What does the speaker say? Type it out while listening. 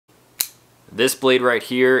This blade right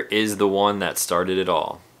here is the one that started it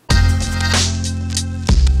all.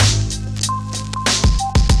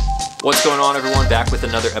 What's going on, everyone? Back with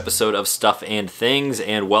another episode of Stuff and Things,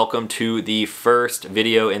 and welcome to the first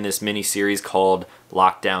video in this mini series called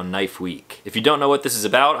Lockdown Knife Week. If you don't know what this is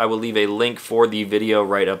about, I will leave a link for the video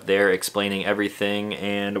right up there explaining everything,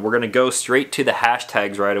 and we're gonna go straight to the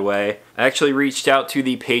hashtags right away. I actually reached out to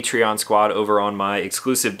the Patreon squad over on my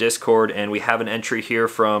exclusive Discord, and we have an entry here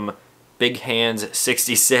from Big Hands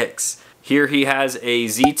 66. Here he has a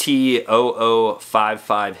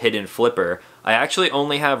ZT0055 hidden flipper. I actually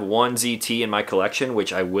only have one ZT in my collection,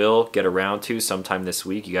 which I will get around to sometime this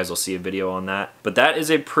week. You guys will see a video on that. But that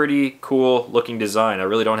is a pretty cool looking design. I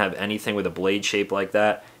really don't have anything with a blade shape like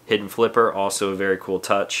that. Hidden flipper, also a very cool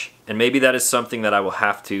touch. And maybe that is something that I will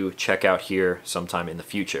have to check out here sometime in the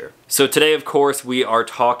future. So today, of course, we are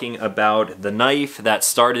talking about the knife that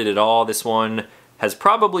started it all. This one has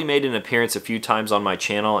probably made an appearance a few times on my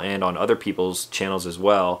channel and on other people's channels as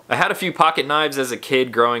well. I had a few pocket knives as a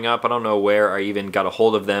kid growing up. I don't know where I even got a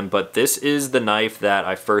hold of them, but this is the knife that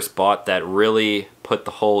I first bought that really put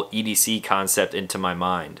the whole EDC concept into my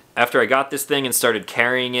mind. After I got this thing and started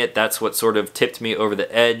carrying it, that's what sort of tipped me over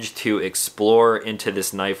the edge to explore into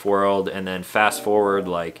this knife world. And then fast forward,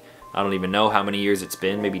 like, I don't even know how many years it's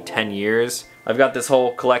been, maybe 10 years. I've got this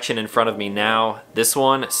whole collection in front of me now. This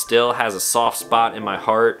one still has a soft spot in my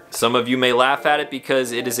heart. Some of you may laugh at it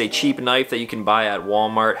because it is a cheap knife that you can buy at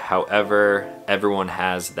Walmart. However, everyone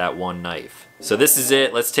has that one knife. So this is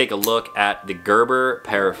it. Let's take a look at the Gerber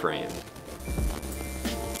Paraframe.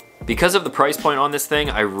 Because of the price point on this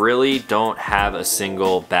thing, I really don't have a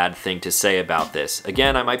single bad thing to say about this.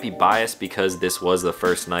 Again, I might be biased because this was the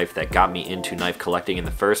first knife that got me into knife collecting in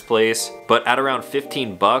the first place, but at around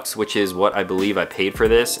 15 bucks, which is what I believe I paid for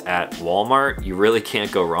this at Walmart, you really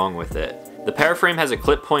can't go wrong with it. The Paraframe has a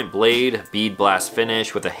clip point blade, bead blast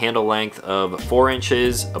finish with a handle length of 4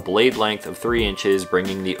 inches, a blade length of 3 inches,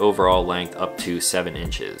 bringing the overall length up to 7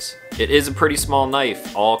 inches. It is a pretty small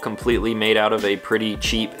knife, all completely made out of a pretty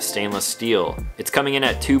cheap stainless steel. It's coming in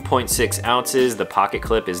at 2.6 ounces, the pocket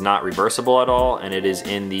clip is not reversible at all, and it is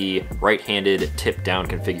in the right-handed tip-down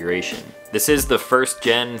configuration. This is the first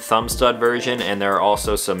gen thumb stud version, and there are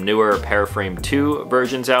also some newer Paraframe 2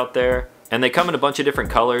 versions out there. And they come in a bunch of different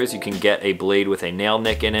colors. You can get a blade with a nail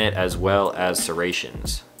nick in it as well as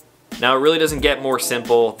serrations. Now it really doesn't get more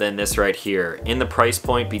simple than this right here. In the price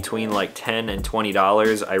point between like $10 and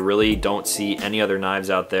 $20, I really don't see any other knives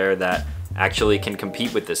out there that actually can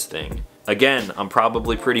compete with this thing. Again, I'm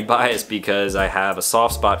probably pretty biased because I have a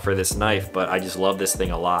soft spot for this knife, but I just love this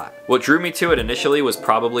thing a lot. What drew me to it initially was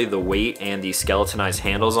probably the weight and the skeletonized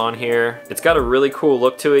handles on here. It's got a really cool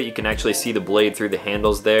look to it. You can actually see the blade through the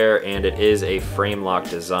handles there, and it is a frame lock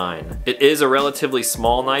design. It is a relatively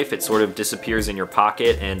small knife. It sort of disappears in your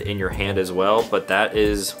pocket and in your hand as well, but that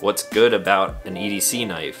is what's good about an EDC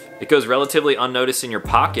knife. It goes relatively unnoticed in your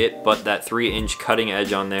pocket, but that 3-inch cutting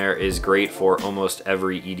edge on there is great for almost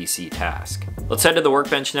every EDC task. Let's head to the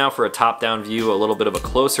workbench now for a top-down view, a little bit of a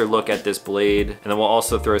closer look at this blade, and then we'll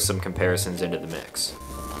also throw some comparisons into the mix.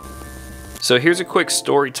 So here's a quick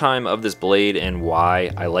story time of this blade and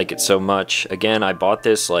why I like it so much. Again, I bought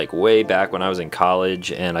this like way back when I was in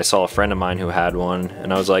college, and I saw a friend of mine who had one,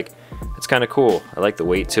 and I was like, it's kind of cool. I like the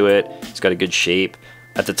weight to it. It's got a good shape.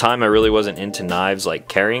 At the time, I really wasn't into knives, like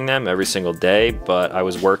carrying them every single day, but I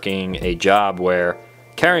was working a job where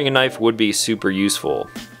carrying a knife would be super useful.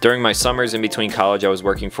 During my summers in between college, I was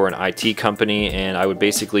working for an IT company, and I would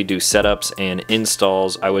basically do setups and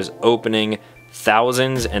installs. I was opening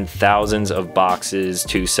thousands and thousands of boxes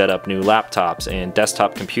to set up new laptops and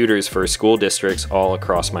desktop computers for school districts all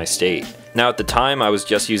across my state. Now at the time I was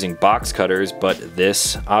just using box cutters, but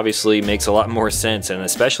this obviously makes a lot more sense, and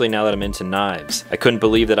especially now that I'm into knives. I couldn't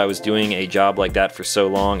believe that I was doing a job like that for so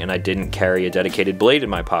long and I didn't carry a dedicated blade in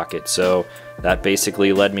my pocket, so that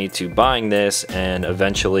basically led me to buying this and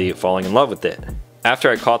eventually falling in love with it.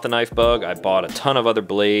 After I caught the knife bug, I bought a ton of other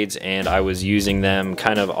blades, and I was using them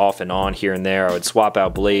kind of off and on here and there. I would swap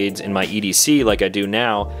out blades in my EDC like I do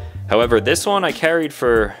now. However, this one I carried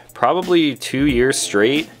for probably 2 years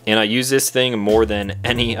straight, and I use this thing more than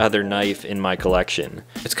any other knife in my collection.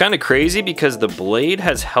 It's kind of crazy because the blade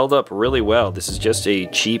has held up really well. This is just a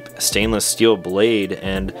cheap stainless steel blade,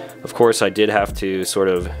 and of course I did have to sort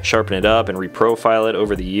of sharpen it up and reprofile it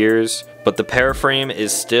over the years. But the Paraframe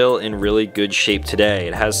is still in really good shape today.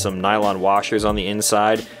 It has some nylon washers on the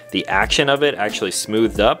inside. The action of it actually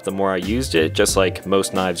smoothed up the more I used it, just like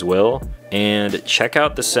most knives will. And check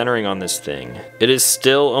out the centering on this thing. It is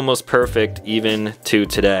still almost perfect even to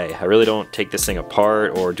today. I really don't take this thing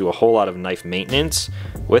apart or do a whole lot of knife maintenance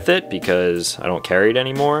with it because I don't carry it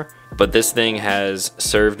anymore. But this thing has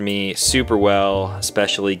served me super well,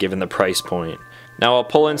 especially given the price point. Now I'll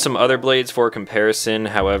pull in some other blades for comparison,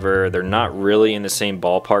 however they're not really in the same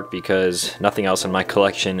ballpark because nothing else in my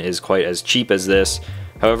collection is quite as cheap as this.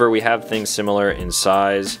 However, we have things similar in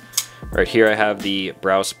size. Right here I have the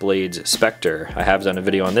Browse Blades Spectre. I have done a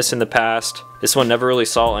video on this in the past. This one never really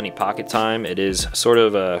saw any pocket time. It is sort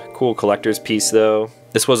of a cool collector's piece though.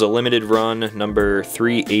 This was a limited run number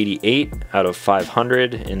 388 out of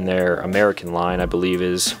 500 in their American line, I believe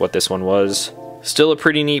is what this one was. Still a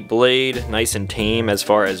pretty neat blade, nice and tame as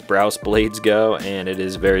far as Browse blades go, and it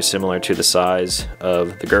is very similar to the size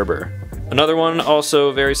of the Gerber. Another one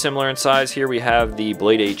also very similar in size. Here we have the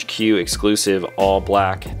Blade HQ exclusive all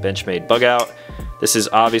black Benchmade bug out. This is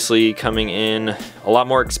obviously coming in a lot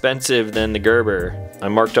more expensive than the Gerber. I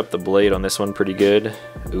marked up the blade on this one pretty good.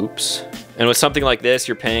 Oops. And with something like this,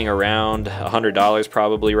 you're paying around $100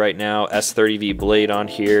 probably right now. S30V blade on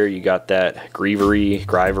here. You got that grivery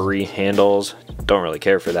handles. Don't really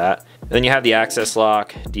care for that. And then you have the access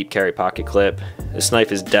lock, deep carry pocket clip. This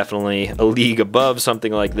knife is definitely a league above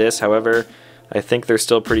something like this. However, I think they're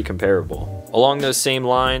still pretty comparable. Along those same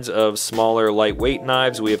lines of smaller lightweight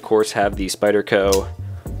knives, we of course have the Spyderco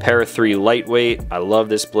Para 3 lightweight. I love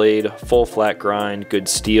this blade, full flat grind, good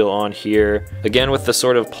steel on here. Again, with the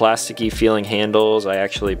sort of plasticky feeling handles, I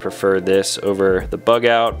actually prefer this over the bug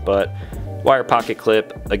out, but wire pocket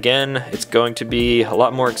clip, again, it's going to be a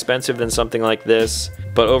lot more expensive than something like this,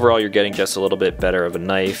 but overall you're getting just a little bit better of a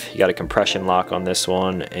knife. You got a compression lock on this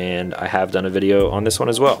one, and I have done a video on this one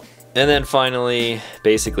as well. And then finally,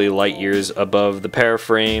 basically light years above the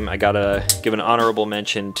Paraframe, I gotta give an honorable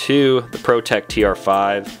mention to the ProTech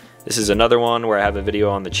TR5. This is another one where I have a video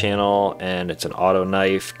on the channel, and it's an auto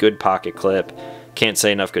knife, good pocket clip. Can't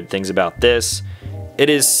say enough good things about this. It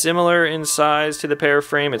is similar in size to the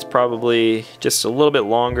Paraframe. It's probably just a little bit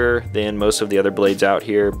longer than most of the other blades out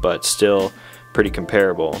here, but still pretty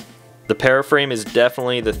comparable. The Paraframe is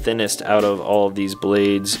definitely the thinnest out of all of these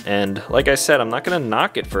blades, and like I said, I'm not going to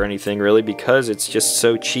knock it for anything really because it's just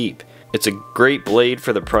so cheap. It's a great blade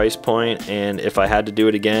for the price point, and if I had to do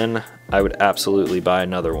it again, I would absolutely buy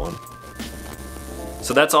another one.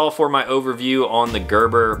 So that's all for my overview on the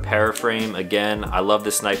Gerber Paraframe. Again, I love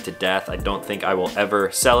this knife to death. I don't think I will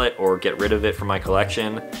ever sell it or get rid of it from my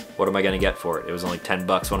collection. What am I going to get for it? It was only 10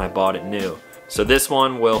 bucks when I bought it new. So this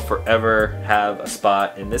one will forever have a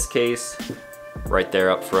spot in this case right there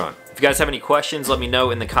up front. If you guys have any questions, let me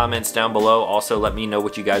know in the comments down below. Also, let me know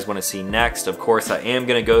what you guys want to see next. Of course, I am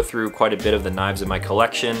going to go through quite a bit of the knives in my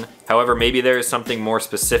collection. However, maybe there is something more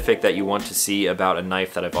specific that you want to see about a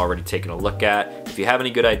knife that I've already taken a look at. If you have any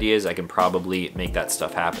good ideas, I can probably make that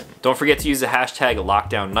stuff happen. Don't forget to use the hashtag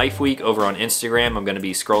LockdownKnifeWeek over on Instagram. I'm going to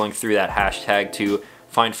be scrolling through that hashtag to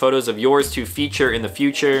find photos of yours to feature in the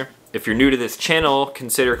future. If you're new to this channel,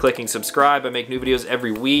 consider clicking subscribe. I make new videos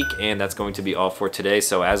every week, and that's going to be all for today.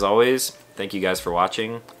 So as always, thank you guys for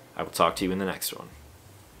watching. I will talk to you in the next one.